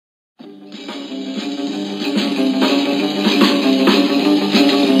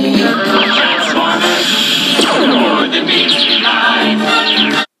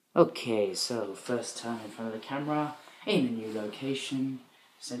Okay, so first time in front of the camera, in a new location,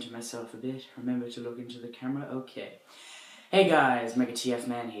 center myself a bit, remember to look into the camera, okay. Hey guys,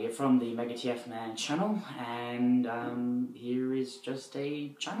 MegaTFman here from the MegaTFman channel, and here is just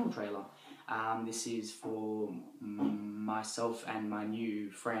a channel trailer. This is for myself and my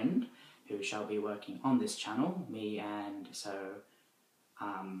new friend, who shall be working on this channel,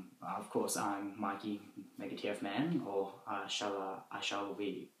 of course I'm Mikey, MegaTFman, or I shall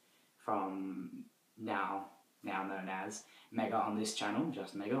be from now known as Mega on this channel,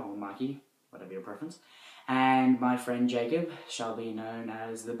 just Mega or Mikey, whatever your preference. And my friend Jacob shall be known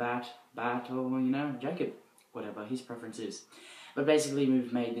as the Bat, or Jacob, whatever his preference is. But basically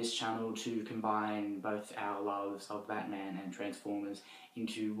we've made this channel to combine both our loves of Batman and Transformers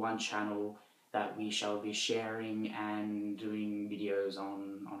into one channel that we shall be sharing and doing videos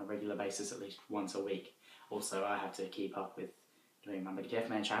on a regular basis, at least once a week. Also, I have to keep up with doing my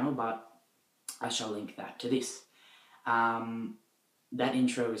BatFormer channel, but I shall link that to this. That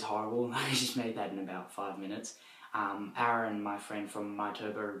intro is horrible. I just made that in about 5 minutes. Aaron, my friend from My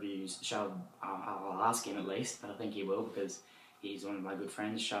Turbo Reviews, I'll ask him at least, but I think he will because he's one of my good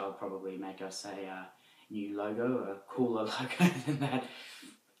friends, shall probably make us a new logo, a cooler logo than that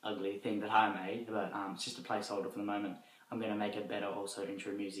ugly thing that I made, but it's just a placeholder for the moment. I'm going to make a better also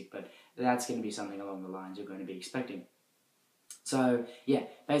intro music, but that's going to be something along the lines you're going to be expecting. So yeah,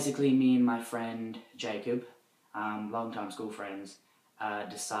 basically me and my friend Jacob, long-time school friends,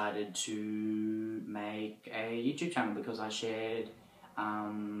 decided to make a YouTube channel because I shared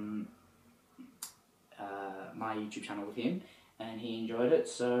my YouTube channel with him and he enjoyed it,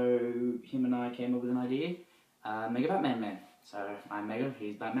 so him and I came up with an idea, Mega Batman Man. So I'm Mega,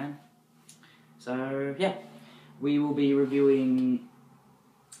 he's Batman. So yeah, we will be reviewing,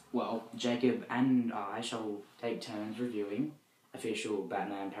 well, Jacob and I shall take turns reviewing official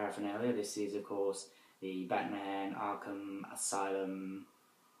Batman paraphernalia. This is of course the Batman Arkham Asylum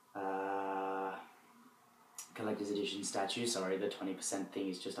Collector's Edition statue. Sorry, the 20% thing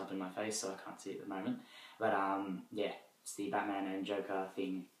is just up in my face so I can't see it at the moment. But yeah, it's the Batman and Joker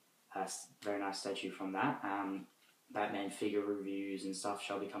thing, very nice statue from that. Batman figure reviews and stuff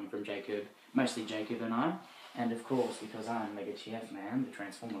shall be coming from Jacob, mostly Jacob and I. And of course, because I'm MegaTFman, the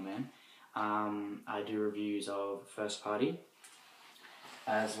Transformer Man, I do reviews of first party,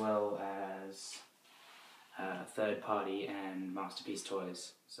 as well as third party and masterpiece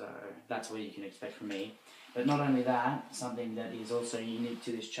toys. So that's what you can expect from me. But not only that, something that is also unique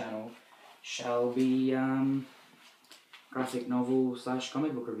to this channel shall be graphic novel /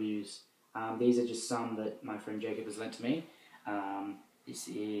 comic book reviews. These are just some that my friend Jacob has lent to me. This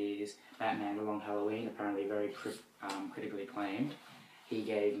is Batman The Long Halloween, apparently very critically acclaimed. He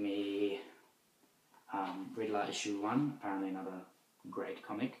gave me Riddler issue 1, apparently another great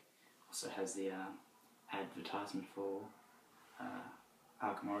comic. Also has the advertisement for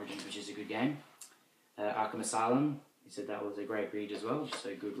Arkham Origins, which is a good game. Arkham Asylum, he said that was a great read as well, just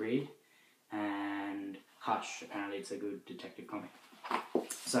a good read. And Hush, apparently it's a good detective comic.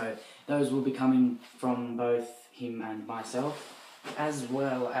 So those will be coming from both him and myself, as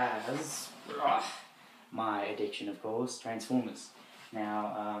well as my addiction, of course, Transformers.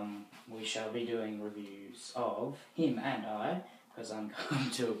 Now, we shall be doing reviews of him and I, because I'm going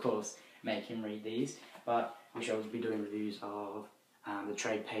to, of course, make him read these, but we shall be doing reviews of the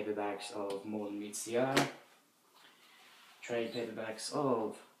trade paperbacks of More Than Meets the Eye, trade paperbacks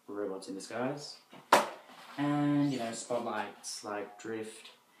of Robots in Disguise, and, spotlights like Drift,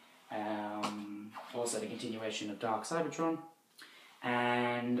 also the continuation of Dark Cybertron,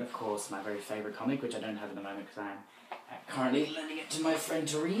 and of course my very favourite comic, which I don't have at the moment because I'm currently lending it to my friend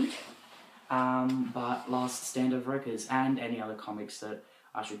to read, but Last Stand of Wreckers, and any other comics that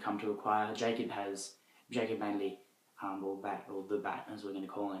I should come to acquire. Jacob mainly, or the Bat as we're going to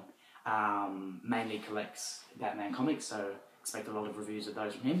call him, mainly collects Batman comics, so expect a lot of reviews of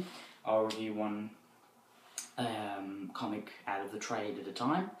those from him. I'll review one comic out of the trade at a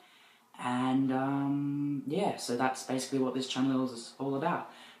time, and yeah, so that's basically what this channel is all about.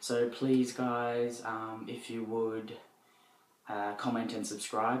 So please guys, if you would comment and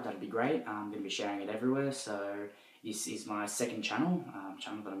subscribe, that'd be great. I'm going to be sharing it everywhere. So this is my second channel that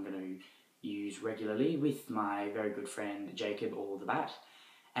I'm going to use regularly with my very good friend Jacob or the Bat,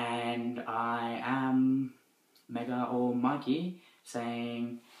 and I am Mega or Mikey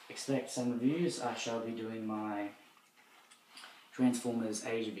saying expect some reviews. I shall be doing my Transformers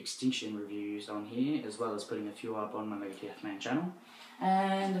Age of Extinction reviews on here, as well as putting a few up on my MegaTFman channel,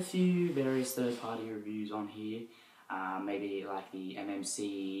 and a few various third-party reviews on here, maybe like the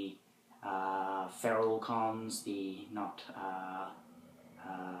MMC Feral Cons, the not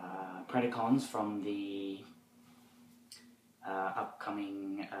Predacons from the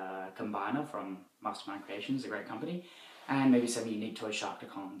upcoming Combiner from Mastermind Creations, a great company, and maybe some unique toy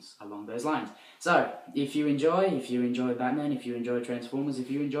Sharkticons along those lines. So, if you enjoy Batman, if you enjoy Transformers, if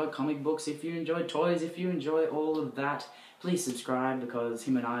you enjoy comic books, if you enjoy toys, if you enjoy all of that, please subscribe, because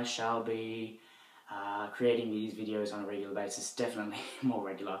him and I shall be creating these videos on a regular basis, definitely more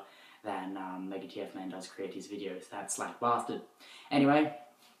regular than Mega TF Man does create his videos. That's like bastard. Anyway,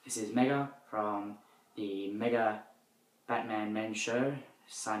 this is Mega from the Mega Batman Men Show,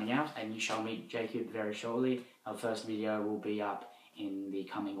 signing out, and you shall meet Jacob very shortly. Our first video will be up in the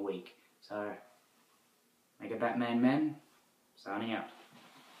coming week. So, Mega Batman Men, signing out.